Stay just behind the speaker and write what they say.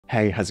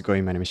Hey, how's it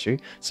going? My name is Shu.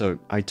 So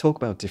I talk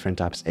about different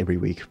apps every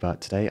week,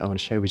 but today I want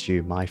to share with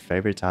you my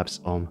favorite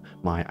apps on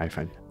my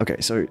iPhone. Okay,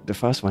 so the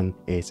first one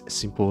is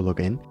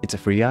SimpleLogin. It's a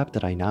free app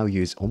that I now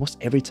use almost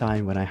every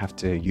time when I have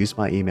to use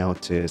my email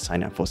to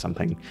sign up for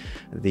something.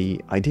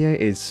 The idea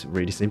is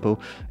really simple.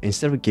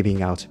 Instead of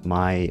giving out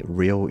my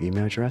real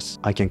email address,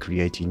 I can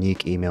create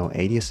unique email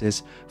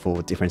aliases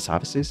for different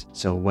services.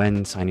 So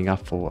when signing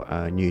up for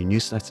a new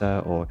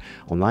newsletter or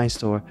online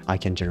store, I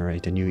can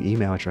generate a new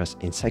email address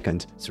in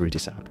seconds through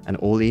this app. And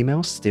all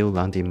emails still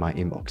land in my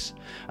inbox.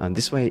 And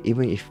this way,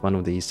 even if one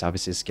of these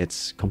services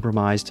gets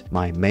compromised,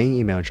 my main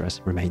email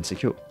address remains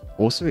secure.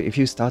 Also, if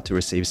you start to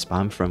receive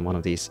spam from one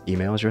of these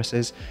email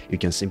addresses, you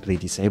can simply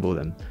disable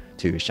them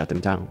to shut them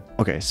down.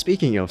 Okay,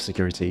 speaking of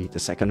security, the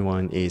second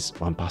one is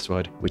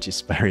 1Password, which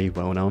is very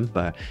well known,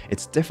 but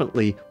it's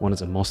definitely one of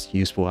the most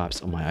useful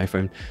apps on my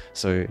iPhone.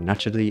 So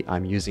naturally,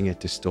 I'm using it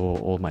to store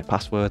all my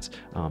passwords,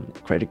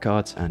 credit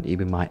cards, and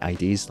even my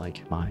IDs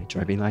like my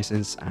driving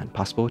license and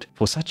passport.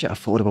 For such an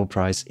affordable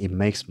price, it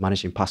makes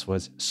managing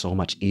passwords so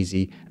much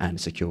easy and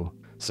secure.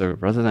 So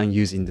rather than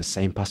using the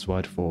same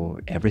password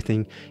for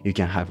everything, you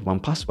can have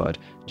 1Password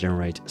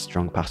generate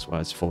strong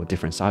passwords for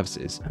different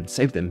services and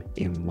save them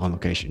in one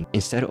location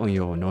instead on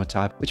your Note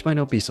app, which might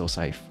not be so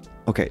safe.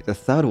 Okay, the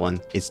third one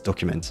is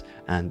Documents,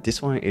 and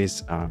this one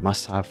is a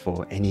must-have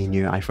for any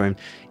new iPhone.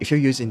 If you're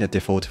using the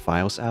default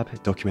Files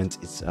app, Documents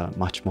is a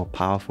much more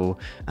powerful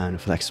and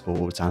flexible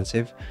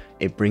alternative.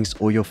 It brings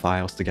all your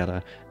files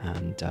together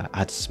and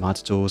adds smart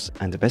tools,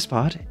 and the best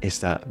part is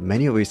that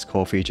many of its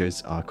core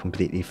features are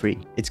completely free.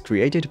 It's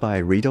created by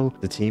Riddle,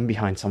 the team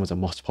behind some of the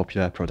most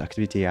popular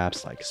productivity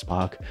apps like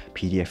Spark,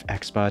 PDF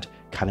Expert,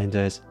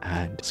 Calendars,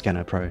 and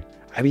Scanner Pro.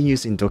 I've been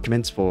using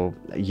Documents for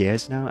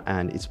years now,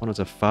 and it's one of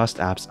the first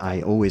apps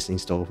I always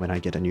install when I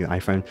get a new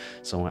iPhone,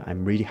 so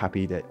I'm really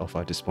happy they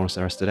offer to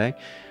sponsor us today.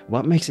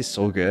 What makes it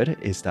so good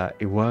is that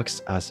it works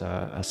as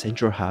a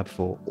central hub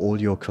for all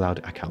your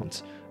cloud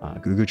accounts,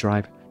 Google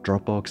Drive,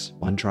 Dropbox,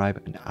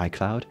 OneDrive, and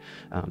iCloud,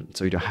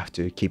 so you don't have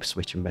to keep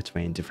switching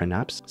between different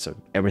apps, so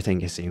everything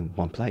is in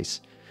one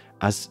place.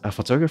 As a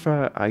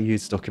photographer, I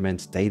use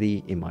Documents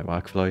daily in my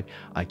workflow.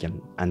 I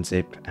can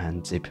unzip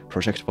and zip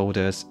project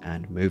folders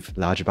and move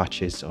large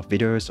batches of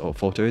videos or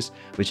photos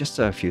with just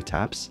a few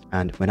taps.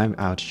 And when I'm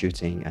out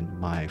shooting and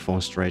my phone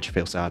storage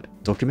fills up,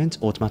 Documents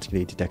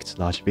automatically detects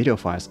large video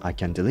files I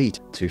can delete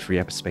to free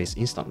up space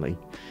instantly.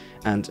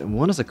 And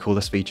one of the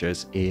coolest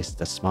features is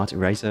the Smart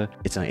Eraser.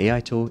 It's an AI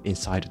tool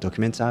inside the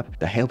Documents app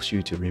that helps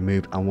you to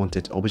remove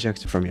unwanted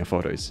objects from your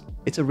photos.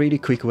 It's a really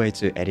quick way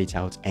to edit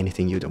out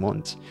anything you don't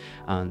want.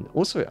 And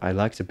also, I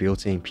like the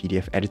built-in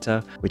PDF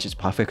editor, which is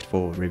perfect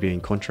for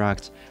reviewing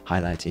contracts,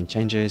 highlighting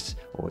changes,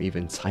 or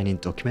even signing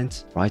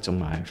documents right on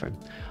my iPhone.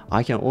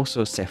 I can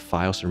also set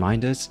files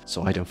reminders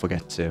so I don't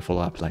forget to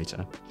follow up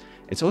later.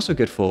 It's also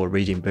good for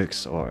reading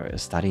books or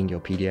studying your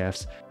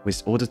PDFs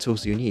with all the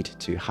tools you need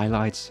to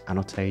highlight,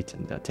 annotate,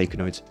 and take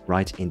notes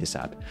right in this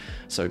app.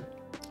 So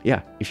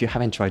yeah, if you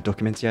haven't tried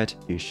Documents yet,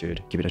 you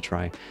should give it a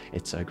try.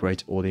 It's a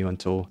great all-in-one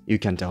tool. You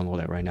can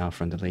download it right now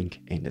from the link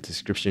in the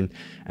description,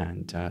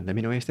 and let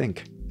me know what you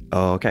think.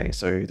 Okay,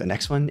 so the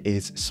next one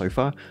is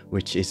Sofa,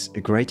 which is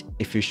great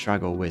if you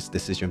struggle with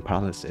decision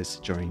paralysis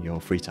during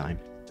your free time.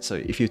 So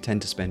if you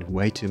tend to spend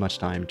way too much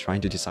time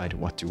trying to decide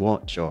what to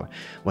watch or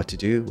what to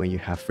do when you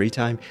have free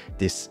time,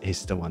 this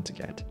is the one to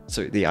get.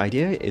 So the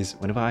idea is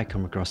whenever I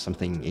come across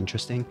something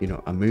interesting,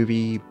 a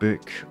movie,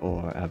 book,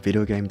 or a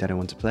video game that I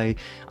want to play,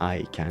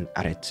 I can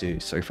add it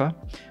to Sofa.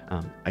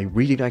 I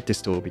really like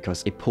this tool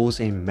because it pulls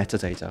in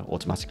metadata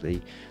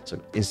automatically.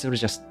 So instead of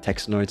just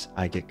text notes,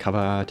 I get cover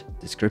art,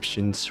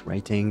 descriptions,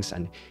 ratings,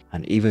 and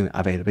even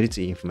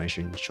availability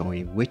information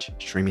showing which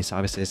streaming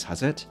services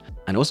has it.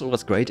 And also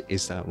what's great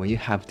is that when you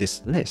have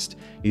this list,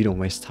 you don't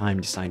waste time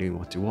deciding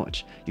what to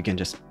watch. You can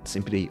just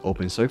simply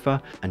open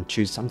Sofa and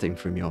choose something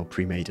from your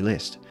pre-made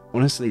list.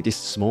 Honestly, this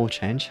small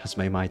change has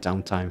made my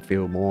downtime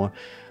feel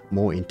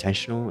more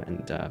intentional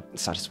and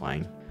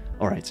satisfying.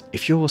 Alright,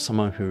 if you're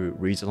someone who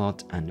reads a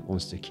lot and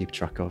wants to keep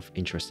track of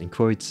interesting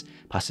quotes,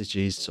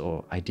 passages,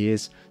 or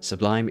ideas,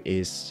 Sublime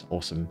is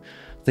awesome.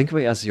 Think of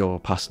it as your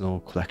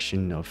personal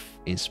collection of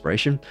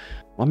inspiration.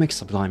 What makes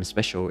Sublime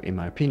special, in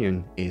my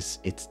opinion, is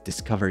its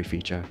discovery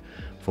feature.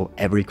 For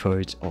every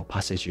quote or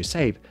passage you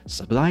save,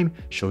 Sublime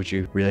shows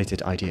you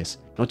related ideas,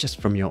 not just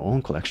from your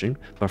own collection,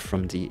 but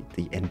from the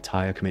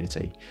entire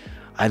community.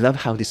 I love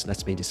how this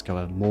lets me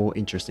discover more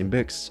interesting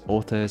books,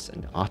 authors,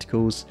 and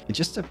articles. It's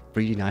just a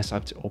really nice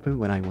app to open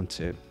when I want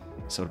to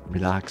sort of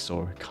relax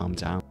or calm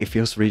down. It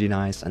feels really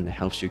nice and it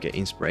helps you get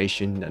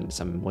inspiration and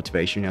some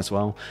motivation as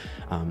well.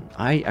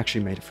 I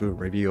actually made a full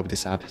review of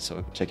this app,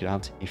 so check it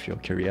out if you're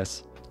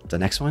curious. The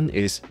next one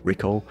is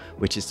Recall,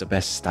 which is the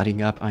best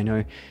studying app I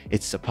know.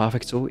 It's a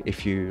perfect tool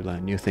if you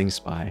learn new things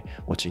by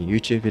watching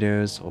YouTube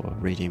videos or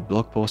reading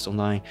blog posts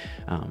online,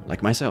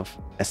 like myself.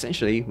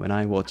 Essentially, when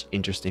I watch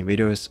interesting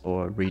videos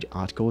or read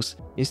articles,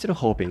 instead of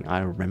hoping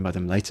I'll remember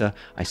them later,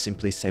 I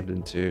simply save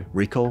them to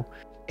Recall.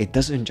 It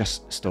doesn't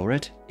just store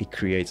it, it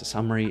creates a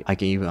summary. I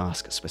can even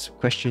ask specific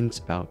questions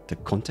about the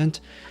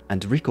content,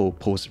 and the recall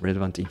pulls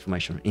relevant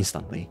information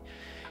instantly.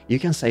 You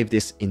can save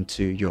this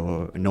into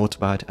your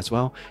notepad as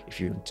well if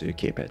you want to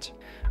keep it.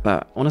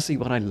 But honestly,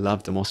 what I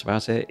love the most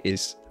about it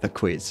is the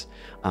quiz.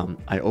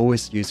 I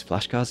always use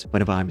flashcards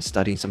whenever I'm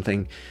studying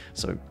something.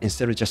 So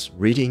instead of just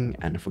reading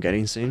and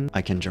forgetting soon,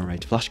 I can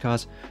generate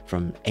flashcards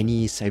from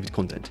any saved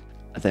content.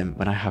 Then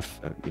when I have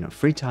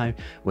free time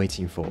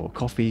waiting for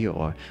coffee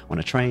or on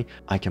a train,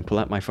 I can pull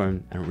out my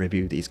phone and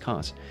review these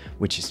cards,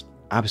 which is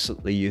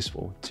absolutely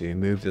useful to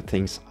move the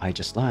things I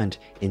just learned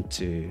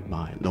into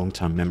my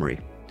long-term memory.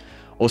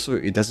 Also,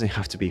 it doesn't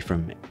have to be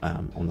from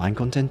online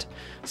content.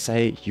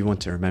 Say you want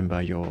to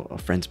remember your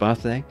friend's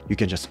birthday, you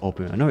can just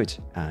open a note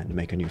and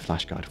make a new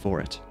flashcard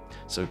for it.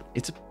 So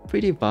it's a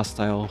pretty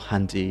versatile,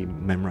 handy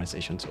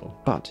memorization tool.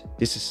 But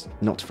this is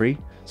not free.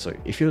 So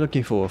if you're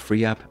looking for a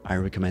free app, I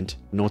recommend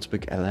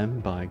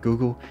NotebookLM by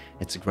Google.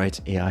 It's a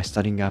great AI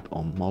studying app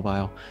on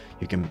mobile.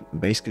 You can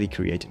basically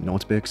create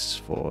notebooks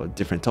for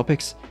different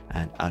topics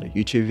and add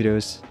YouTube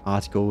videos,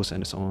 articles,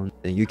 and so on.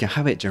 Then you can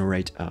have it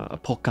generate a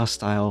podcast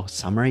style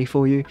summary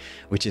for you,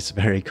 which is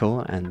very cool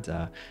and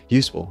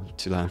useful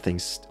to learn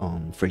things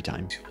on free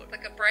time.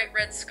 Like a bright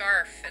red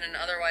scarf in an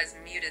otherwise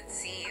muted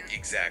scene.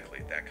 Exactly,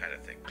 that kind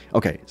of thing.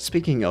 Okay,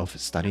 speaking of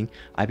studying,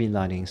 I've been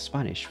learning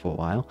Spanish for a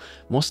while,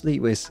 mostly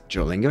with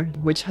Duolingo,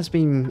 which has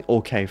been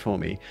okay for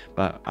me,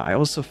 but I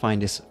also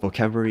find this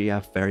vocabulary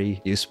app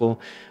very useful.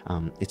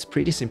 It's a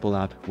pretty simple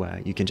app where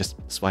you can just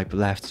swipe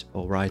left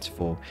or right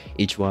for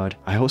each word.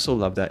 I also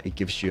love that it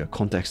gives you a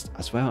context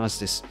as well as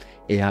this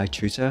AI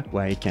tutor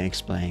where it can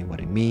explain what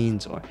it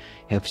means or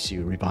helps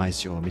you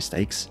revise your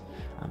mistakes.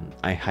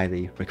 I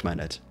highly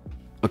recommend it.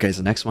 Okay,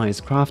 so next one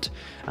is Craft.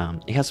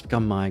 It has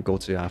become my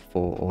go-to app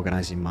for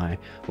organizing my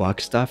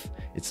work stuff.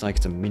 It's like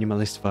the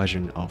minimalist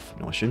version of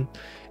Notion.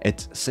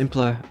 It's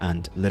simpler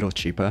and a little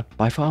cheaper.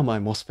 By far, my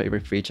most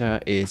favorite feature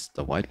is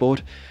the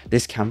whiteboard.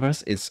 This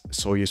canvas is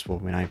so useful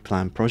when I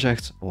plan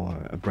projects or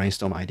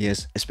brainstorm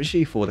ideas,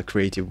 especially for the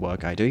creative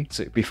work I do.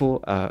 So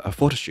before a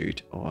photo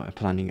shoot or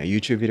planning a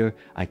YouTube video,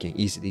 I can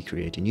easily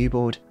create a new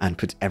board and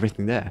put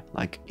everything there,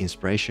 like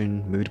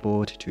inspiration, mood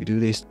board, to-do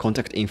list,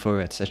 contact info,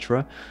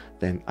 etc.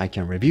 Then I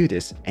can review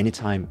this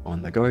anytime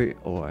on the go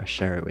or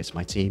share it with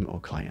my team or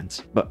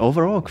clients. But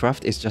overall,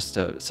 Craft is just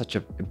such a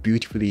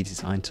beautifully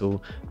designed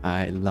tool.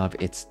 I love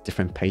its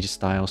different page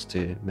styles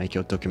to make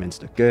your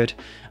documents look good.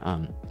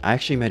 I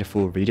actually made a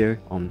full video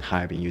on how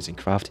I've been using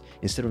Craft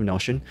instead of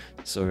Notion,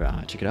 so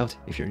check it out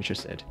if you're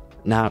interested.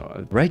 Now,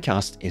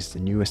 Raycast is the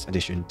newest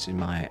addition to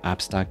my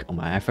app stack on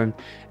my iPhone.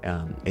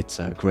 It's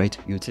a great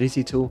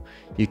utility tool.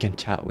 You can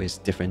chat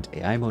with different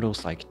AI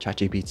models like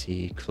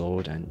ChatGPT,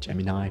 Claude, and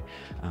Gemini.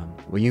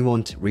 When you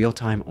want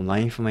real-time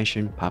online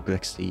information,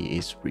 Perplexity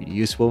is really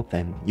useful.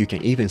 Then you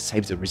can even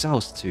save the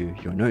results to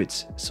your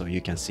notes so you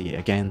can see it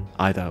again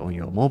either on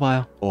your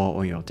mobile or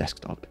on your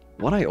desktop.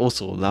 What I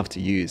also love to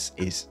use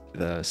is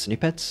the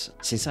snippets.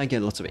 Since I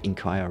get lots of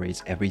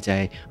inquiries every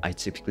day, I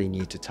typically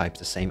need to type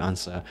the same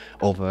answer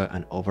over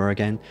and over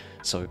again.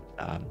 So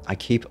I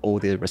keep all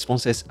the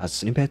responses as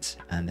snippets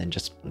and then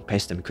just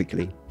paste them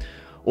quickly.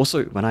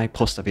 Also, when I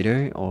post a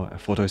video or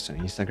photos on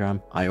Instagram,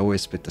 I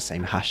always put the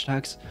same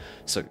hashtags.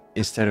 So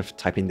instead of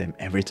typing them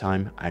every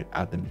time, I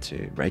add them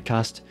to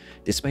Raycast.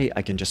 This way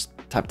I can just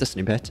type the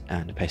snippet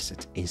and paste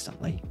it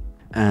instantly.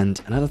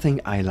 And another thing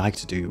I like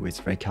to do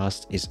with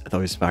Raycast is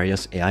those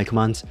various AI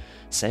commands.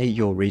 Say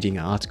you're reading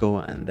an article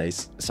and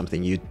there's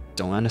something you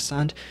don't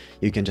understand,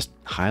 you can just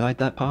highlight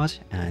that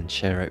part and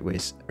share it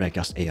with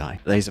Raycast AI.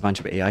 There's a bunch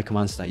of AI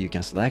commands that you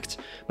can select,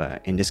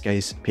 but in this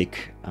case,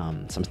 pick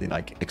something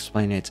like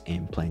explain it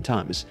in plain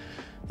terms.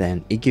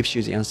 Then it gives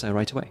you the answer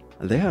right away.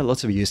 There are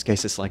lots of use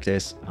cases like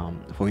this.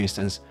 For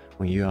instance,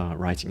 when you are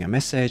writing a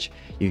message,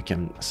 you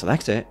can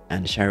select it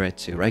and share it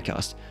to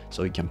Raycast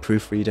so you can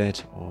proofread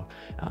it or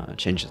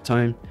change the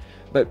tone.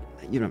 But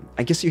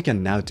I guess you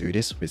can now do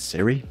this with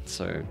Siri,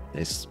 so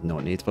there's no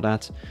need for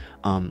that.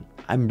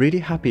 I'm really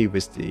happy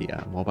with the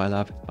mobile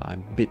app, but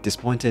I'm a bit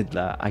disappointed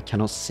that I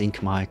cannot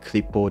sync my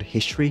clipboard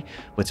history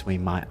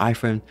between my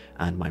iPhone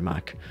and my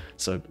Mac.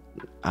 So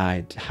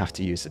I'd have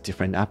to use a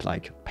different app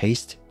like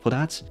Paste for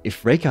that.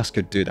 If Raycast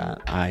could do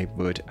that, I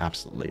would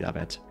absolutely love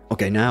it.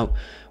 Okay, now,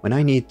 when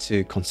I need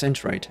to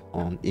concentrate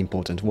on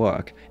important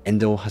work,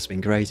 Endel has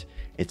been great.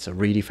 It's a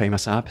really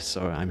famous app,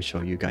 so I'm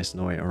sure you guys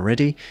know it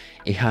already.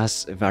 It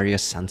has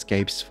various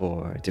soundscapes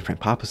for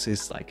different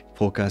purposes like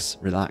focus,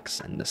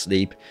 relax, and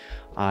sleep.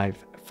 I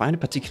find it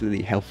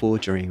particularly helpful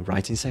during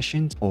writing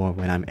sessions or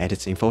when I'm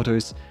editing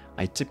photos.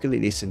 I typically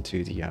listen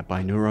to the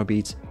binaural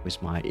beats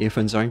with my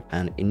earphones on,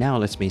 and it now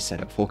lets me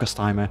set a focus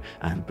timer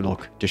and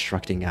block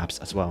distracting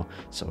apps as well,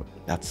 so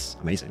that's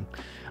amazing.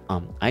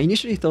 I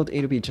initially thought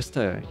it would be just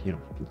a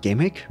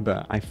gimmick,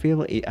 but I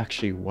feel it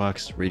actually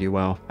works really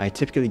well. I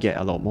typically get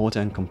a lot more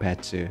done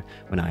compared to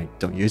when I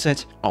don't use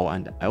it. Oh,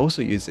 and I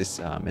also use this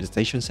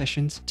meditation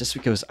sessions just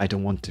because I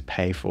don't want to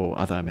pay for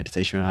other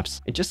meditation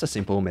apps. It's just a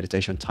simple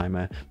meditation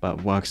timer,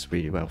 but works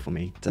really well for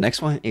me. The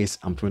next one is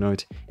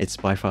Amplenote. It's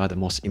by far the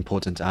most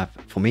important app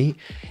for me.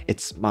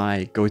 It's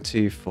my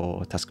go-to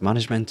for task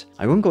management.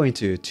 I won't go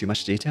into too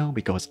much detail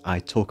because I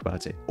talk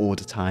about it all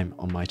the time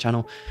on my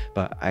channel,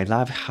 but I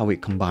love how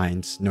it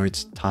combines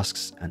notes,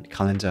 tasks, and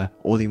calendar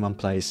all in one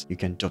place. You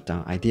can jot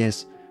down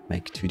ideas,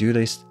 make to-do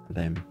lists, and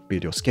then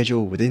build your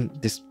schedule within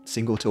this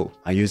single tool.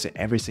 I use it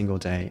every single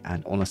day,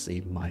 and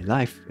honestly, my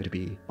life would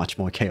be much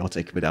more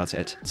chaotic without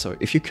it. So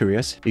if you're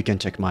curious, you can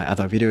check my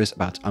other videos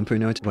about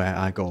Amplenote where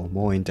I go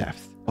more in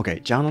depth.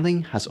 Okay,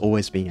 journaling has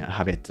always been a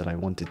habit that I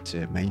wanted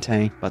to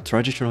maintain, but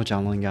traditional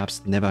journaling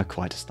apps never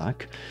quite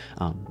stuck.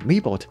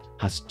 Me.bot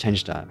has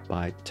changed that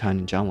by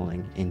turning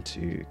journaling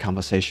into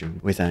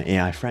conversation with an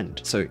AI friend.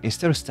 So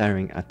instead of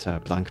staring at a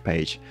blank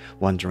page,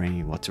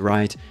 wondering what to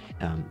write,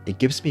 it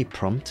gives me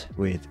prompt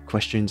with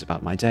questions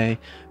about my day,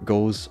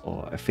 goals,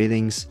 or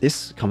feelings.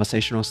 This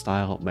conversational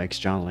style makes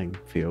journaling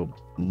feel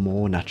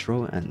more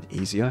natural and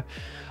easier.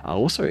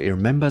 Also, it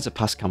remembers a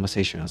past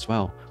conversation as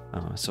well.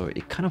 So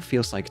it kind of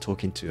feels like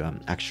talking to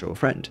an actual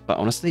friend. But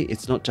honestly,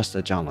 it's not just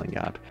a journaling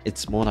app.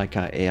 It's more like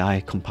an AI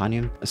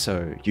companion.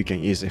 So you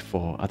can use it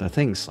for other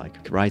things like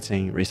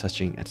writing,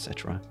 researching,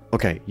 etc.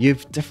 Okay,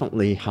 you've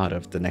definitely heard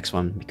of the next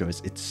one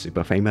because it's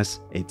super famous.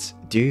 It's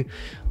Do.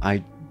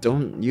 I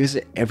don't use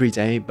it every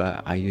day,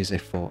 but I use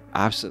it for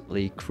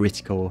absolutely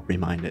critical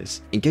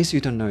reminders. In case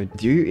you don't know,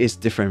 Do is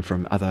different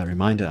from other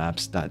reminder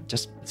apps that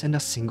just send a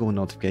single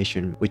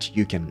notification which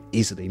you can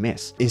easily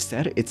miss.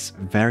 Instead, it's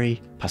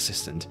very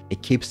persistent.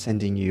 It keeps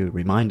sending you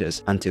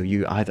reminders until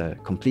you either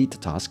complete the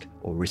task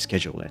or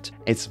reschedule it.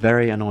 It's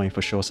very annoying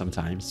for sure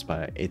sometimes,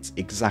 but it's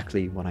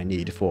exactly what I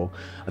need for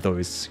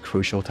those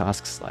crucial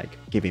tasks like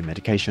giving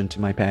medication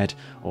to my pet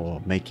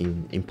or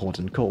making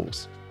important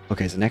calls.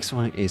 Okay, the next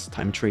one is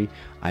TimeTree.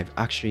 I've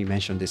actually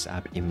mentioned this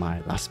app in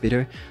my last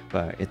video,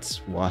 but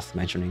it's worth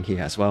mentioning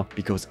here as well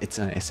because it's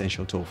an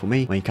essential tool for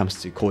me when it comes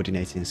to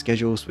coordinating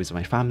schedules with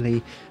my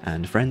family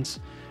and friends.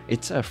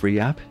 It's a free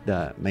app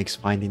that makes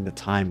finding the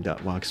time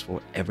that works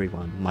for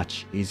everyone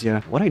much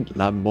easier. What I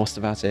love most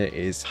about it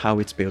is how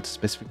it's built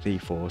specifically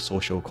for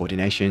social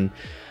coordination.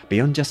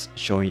 Beyond just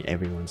showing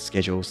everyone's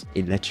schedules,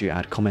 it lets you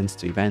add comments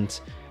to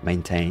events,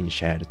 maintain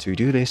shared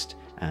to-do list,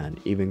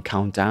 and even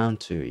count down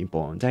to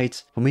important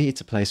dates. For me,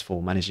 it's a place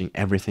for managing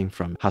everything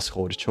from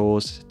household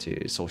chores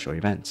to social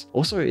events.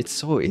 Also, it's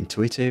so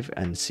intuitive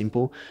and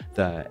simple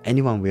that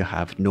anyone will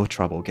have no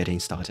trouble getting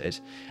started.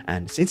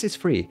 And since it's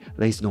free,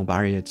 there's no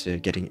barrier to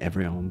getting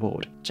everyone on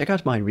board. Check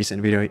out my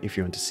recent video if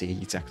you want to see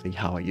exactly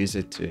how I use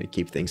it to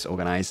keep things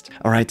organized.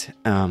 Alright,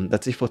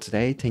 that's it for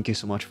today. Thank you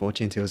so much for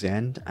watching till the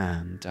end,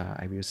 and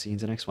I will see you in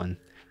the next one.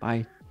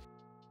 Bye.